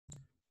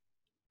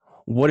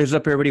What is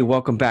up, everybody?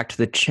 Welcome back to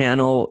the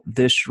channel.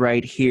 This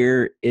right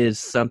here is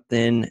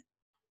something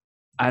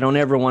I don't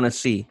ever want to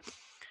see.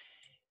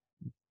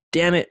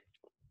 Damn it.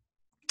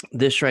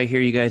 This right here,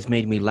 you guys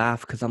made me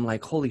laugh because I'm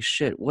like, holy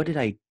shit, what did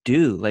I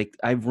do? Like,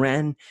 I've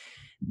ran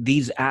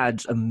these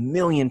ads a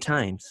million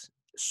times.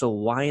 So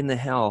why in the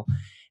hell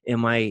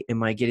am I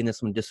getting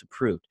this one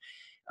disapproved?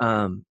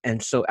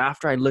 And so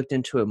after I looked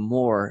into it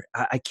more,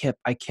 I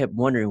kept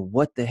wondering,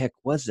 what the heck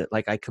was it?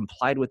 Like, I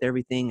complied with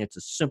everything. It's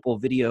a simple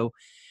video.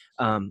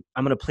 I'm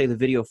gonna play the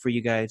video for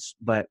you guys,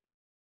 but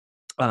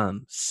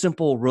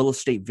simple real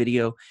estate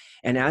video.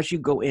 And as you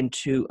go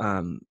into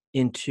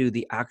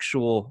the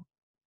actual,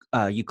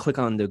 you click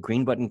on the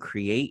green button,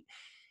 create,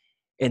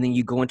 and then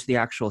you go into the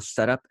actual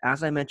setup.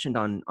 As I mentioned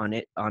on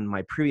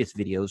my previous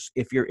videos,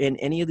 if you're in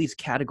any of these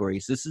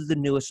categories, this is the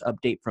newest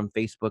update from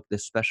Facebook,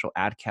 this special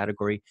ad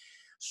category.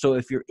 So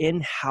if you're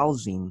in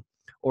housing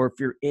or if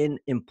you're in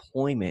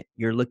employment,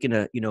 you're looking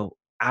to,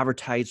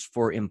 advertise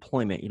for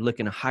employment, you're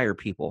looking to hire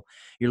people,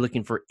 you're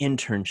looking for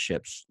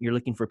internships, you're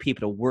looking for people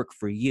to work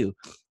for you,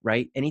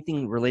 right?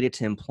 Anything related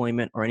to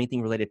employment or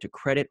anything related to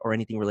credit or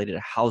anything related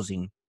to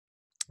housing,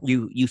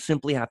 you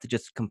simply have to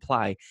just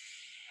comply.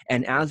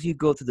 And as you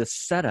go through the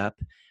setup,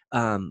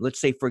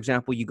 let's say, for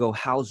example, you go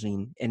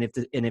housing, and if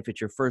it's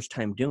your first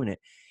time doing it,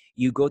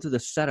 you go through the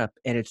setup,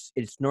 and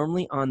it's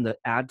normally on the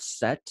ad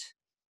set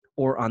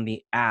or on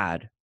the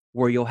ad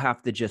where you'll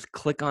have to just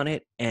click on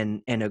it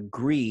and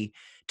agree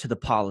to the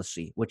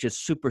policy, which is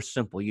super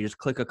simple. You just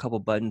click a couple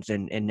buttons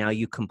and now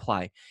you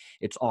comply.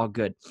 It's all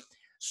good.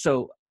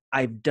 So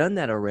I've done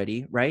that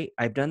already, right?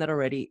 I've done that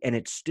already, and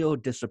it still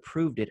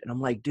disapproved it. And I'm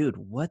like, dude,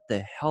 what the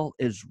hell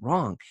is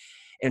wrong?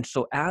 And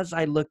so as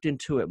I looked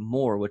into it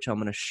more, which I'm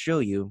going to show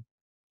you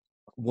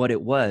what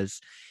it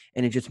was,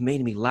 and it just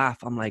made me laugh.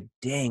 I'm like,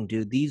 dang,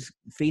 dude, these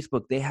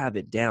Facebook, they have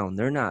it down.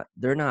 They're not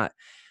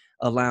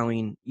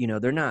allowing,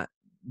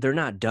 they're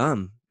not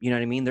dumb. You know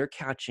what I mean? They're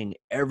catching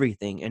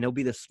everything, and it'll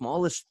be the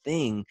smallest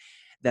thing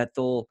that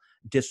they'll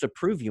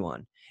disapprove you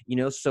on.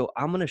 So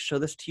I'm going to show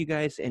this to you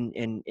guys,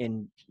 and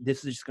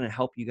this is just going to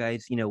help you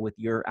guys, with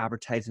your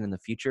advertising in the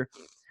future,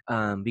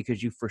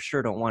 because you for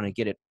sure don't want to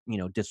get it,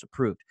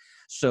 disapproved.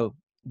 So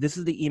this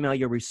is the email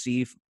you'll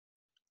receive.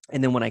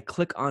 And then when I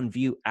click on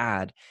view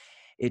ad,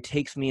 it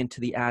takes me into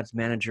the ads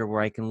manager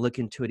where I can look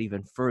into it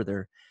even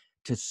further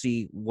to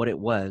see what it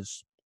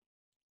was.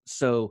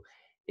 So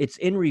it's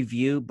in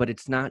review, but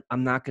it's not,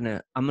 I'm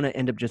gonna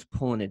end up just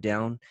pulling it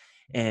down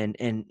and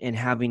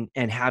having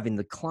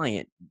the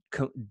client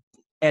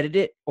edit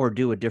it or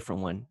do a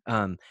different one.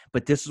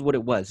 But this is what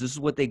it was. This is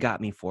what they got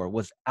me for,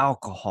 was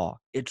alcohol.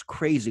 It's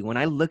crazy. When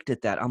I looked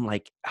at that, I'm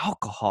like,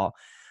 alcohol.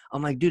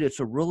 I'm like, dude, it's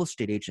a real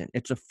estate agent.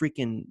 It's a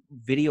freaking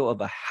video of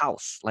a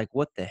house. Like,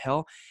 what the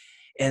hell?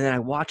 And then I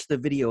watched the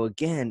video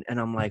again, and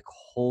I'm like,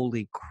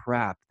 holy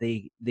crap,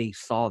 they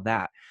saw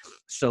that.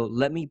 So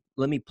let me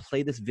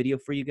play this video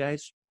for you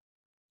guys.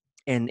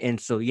 And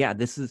so yeah,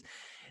 this is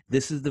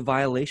the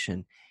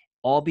violation,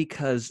 all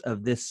because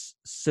of this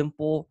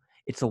simple.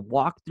 It's a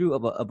walkthrough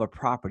of a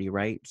property,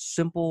 right?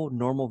 Simple,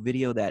 normal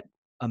video that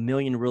a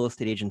million real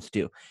estate agents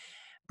do.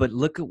 But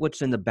look at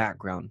what's in the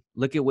background.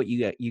 Look at what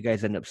you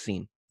guys end up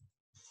seeing.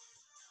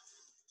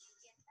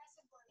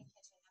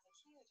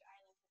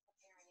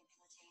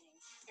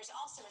 There's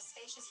also a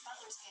spacious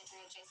butler's pantry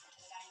adjacent to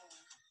the dining room.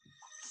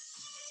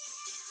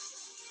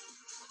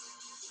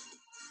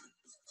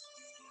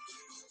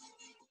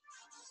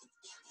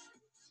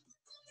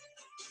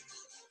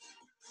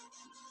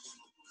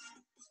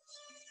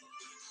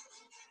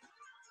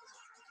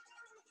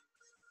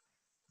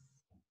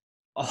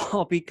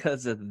 All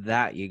because of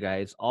that, you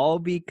guys. All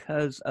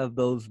because of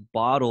those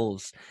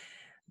bottles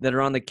that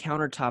are on the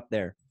countertop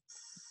there.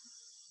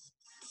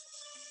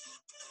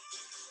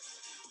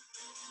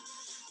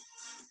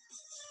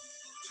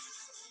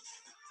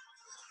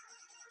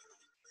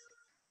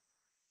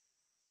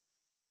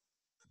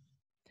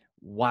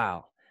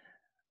 Wow.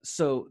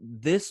 So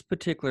this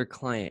particular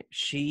client,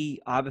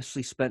 she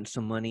obviously spent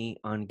some money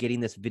on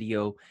getting this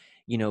video,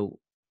 you know,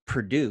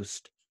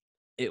 produced.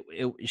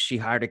 She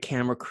hired a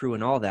camera crew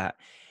and all that.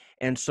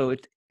 And so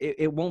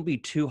it won't be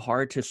too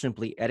hard to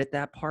simply edit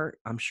that part.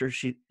 I'm sure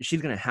she's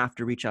going to have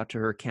to reach out to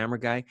her camera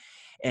guy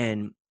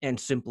and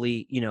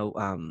simply,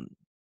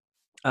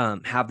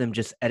 have them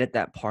just edit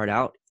that part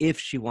out if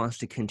she wants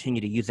to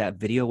continue to use that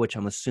video, which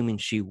I'm assuming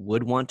she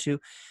would want to,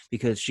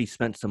 because she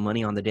spent some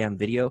money on the damn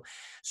video.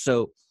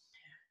 So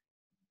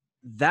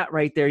that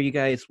right there, you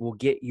guys, will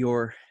get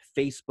your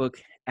Facebook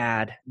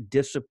ad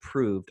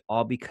disapproved,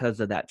 all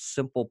because of that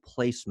simple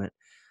placement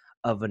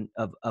of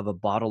a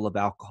bottle of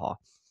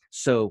alcohol.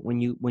 So when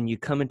you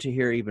come into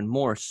here even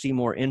more, see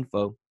more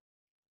info.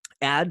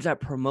 Ads that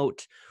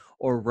promote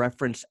or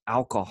reference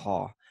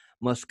alcohol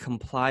must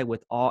comply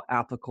with all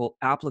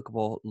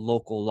applicable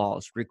local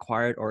laws,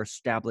 required or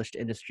established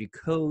industry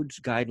codes,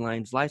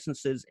 guidelines,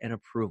 licenses, and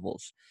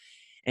approvals,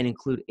 and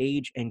include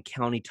age and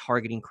county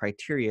targeting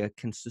criteria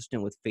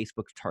consistent with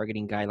Facebook's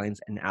targeting guidelines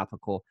and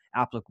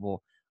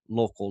applicable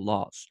local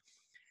laws.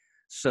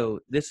 So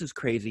this is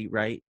crazy,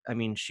 right? I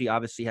mean, she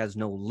obviously has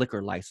no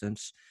liquor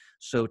license.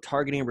 So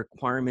targeting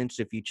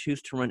requirements: if you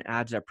choose to run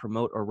ads that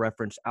promote or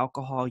reference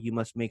alcohol, you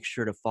must make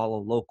sure to follow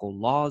local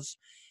laws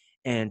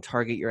and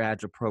target your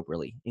ads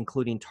appropriately,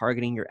 including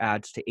targeting your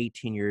ads to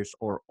 18 years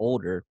or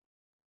older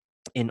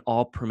in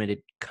all permitted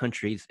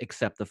countries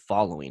except the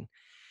following.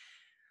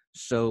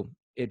 So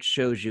it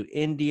shows you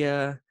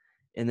India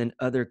and then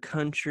other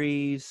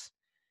countries,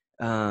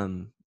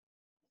 um,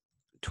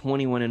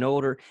 21 and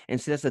older. And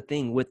so that's the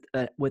thing with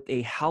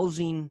a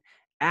housing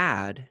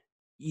ad,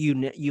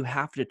 you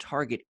have to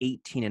target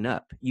 18 and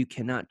up. You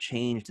cannot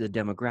change the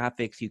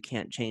demographics. You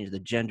can't change the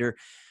gender,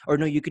 or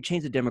no, you could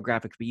change the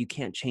demographics, but you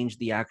can't change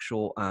the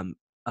actual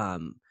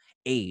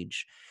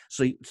age.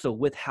 So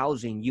with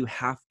housing, you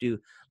have to,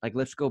 like,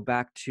 let's go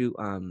back to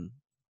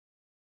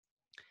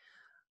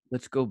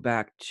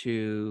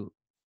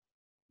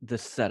the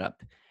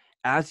setup.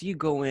 As you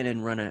go in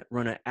and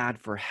run an ad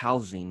for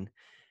housing,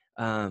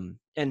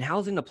 and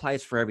housing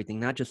applies for everything,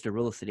 not just a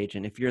real estate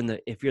agent. If you're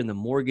in the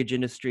mortgage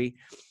industry,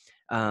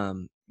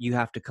 you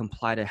have to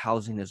comply to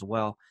housing as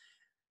well.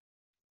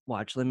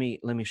 Watch, let me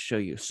show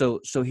you. So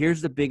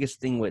here's the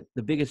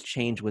biggest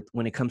change with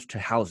when it comes to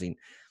housing.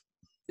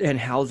 And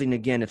housing,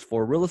 again, is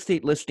for real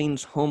estate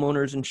listings,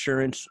 homeowners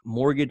insurance,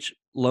 mortgage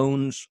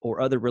loans,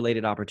 or other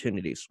related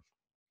opportunities.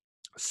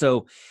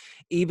 So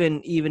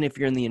even if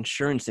you're in the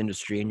insurance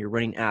industry and you're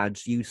running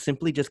ads, you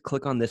simply just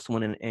click on this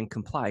one and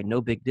comply. No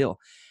big deal.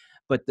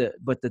 But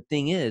the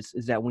thing is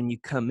that when you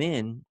come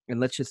in, and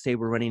let's just say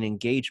we're running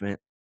engagement,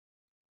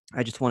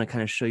 I just want to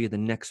kind of show you the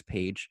next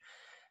page,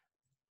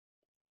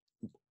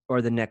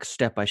 or the next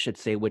step, I should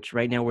say, which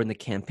right now we're in the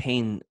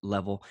campaign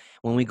level.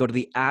 When we go to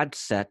the ad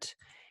set,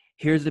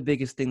 here's the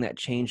biggest thing that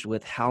changed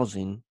with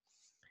housing,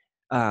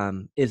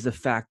 is the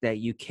fact that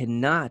you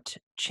cannot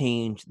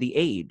change the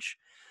age.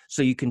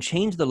 So you can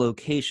change the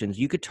locations.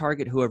 You could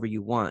target whoever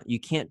you want. You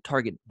can't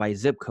target by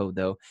zip code,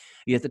 though.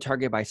 You have to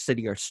target by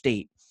city or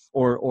state,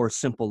 or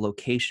simple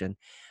location,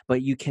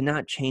 but you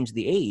cannot change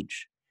the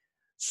age.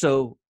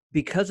 So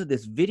because of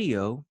this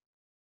video,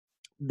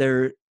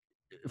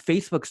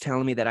 Facebook's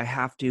telling me that it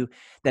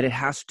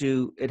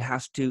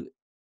has to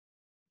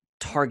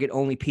target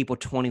only people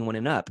 21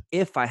 and up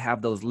if I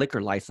have those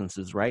liquor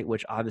licenses, right?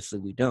 Which obviously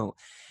we don't.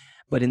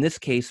 But in this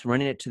case,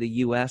 running it to the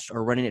U.S.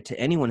 or running it to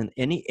anyone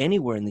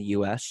anywhere in the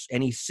U.S.,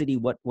 any city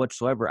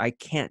whatsoever, I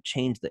can't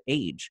change the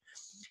age.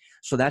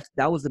 So that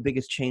was the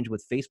biggest change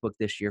with Facebook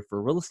this year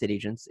for real estate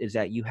agents, is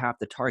that you have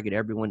to target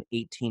everyone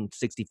 18,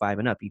 65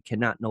 and up. You can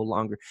no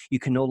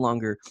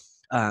longer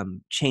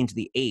change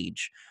the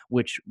age,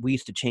 which we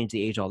used to change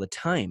the age all the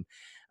time.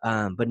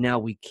 But now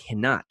we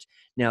cannot.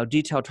 Now,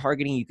 detailed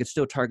targeting, you can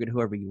still target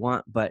whoever you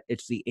want, but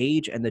it's the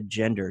age and the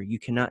gender. You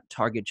cannot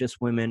target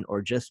just women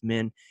or just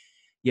men.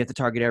 You have to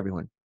target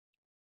everyone.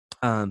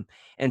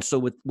 And so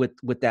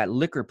with that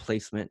liquor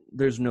placement,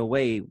 there's no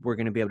way we're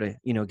going to be able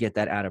to, get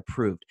that ad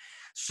approved.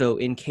 So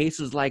in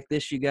cases like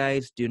this, you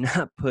guys, do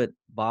not put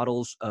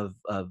bottles of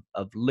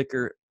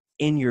liquor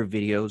in your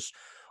videos,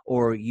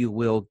 or you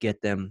will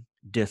get them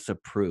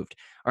disapproved.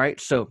 All right.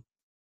 So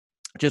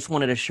just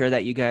wanted to share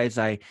that, you guys.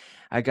 I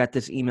got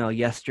this email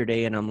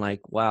yesterday and I'm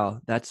like, wow,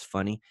 that's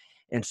funny.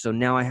 And so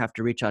now I have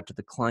to reach out to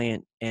the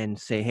client and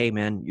say, hey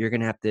man, you're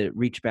going to have to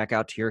reach back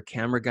out to your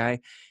camera guy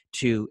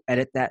to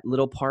edit that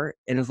little part.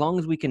 And as long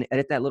as we can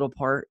edit that little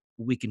part,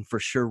 we can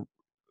for sure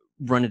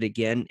run it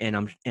again. And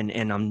I'm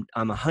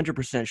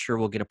 100% sure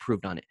we'll get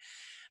approved on it.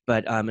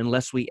 But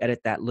unless we edit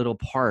that little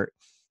part,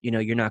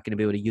 you're not going to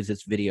be able to use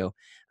this video.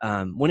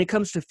 When it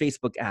comes to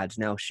Facebook ads,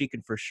 now she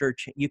can for sure,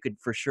 you could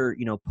for sure,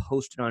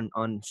 post it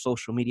on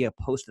social media,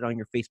 post it on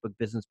your Facebook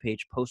business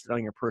page, post it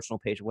on your personal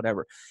page,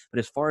 whatever. But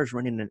as far as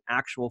running an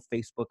actual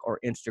Facebook or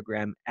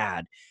Instagram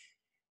ad,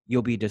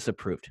 you'll be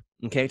disapproved.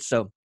 Okay.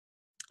 So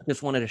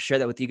just wanted to share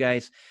that with you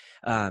guys.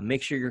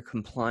 Make sure you're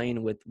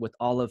complying with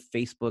all of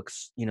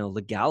Facebook's,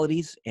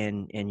 legalities,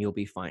 and you'll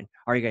be fine.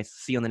 All right, guys,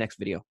 see you on the next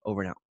video.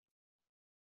 Over and out.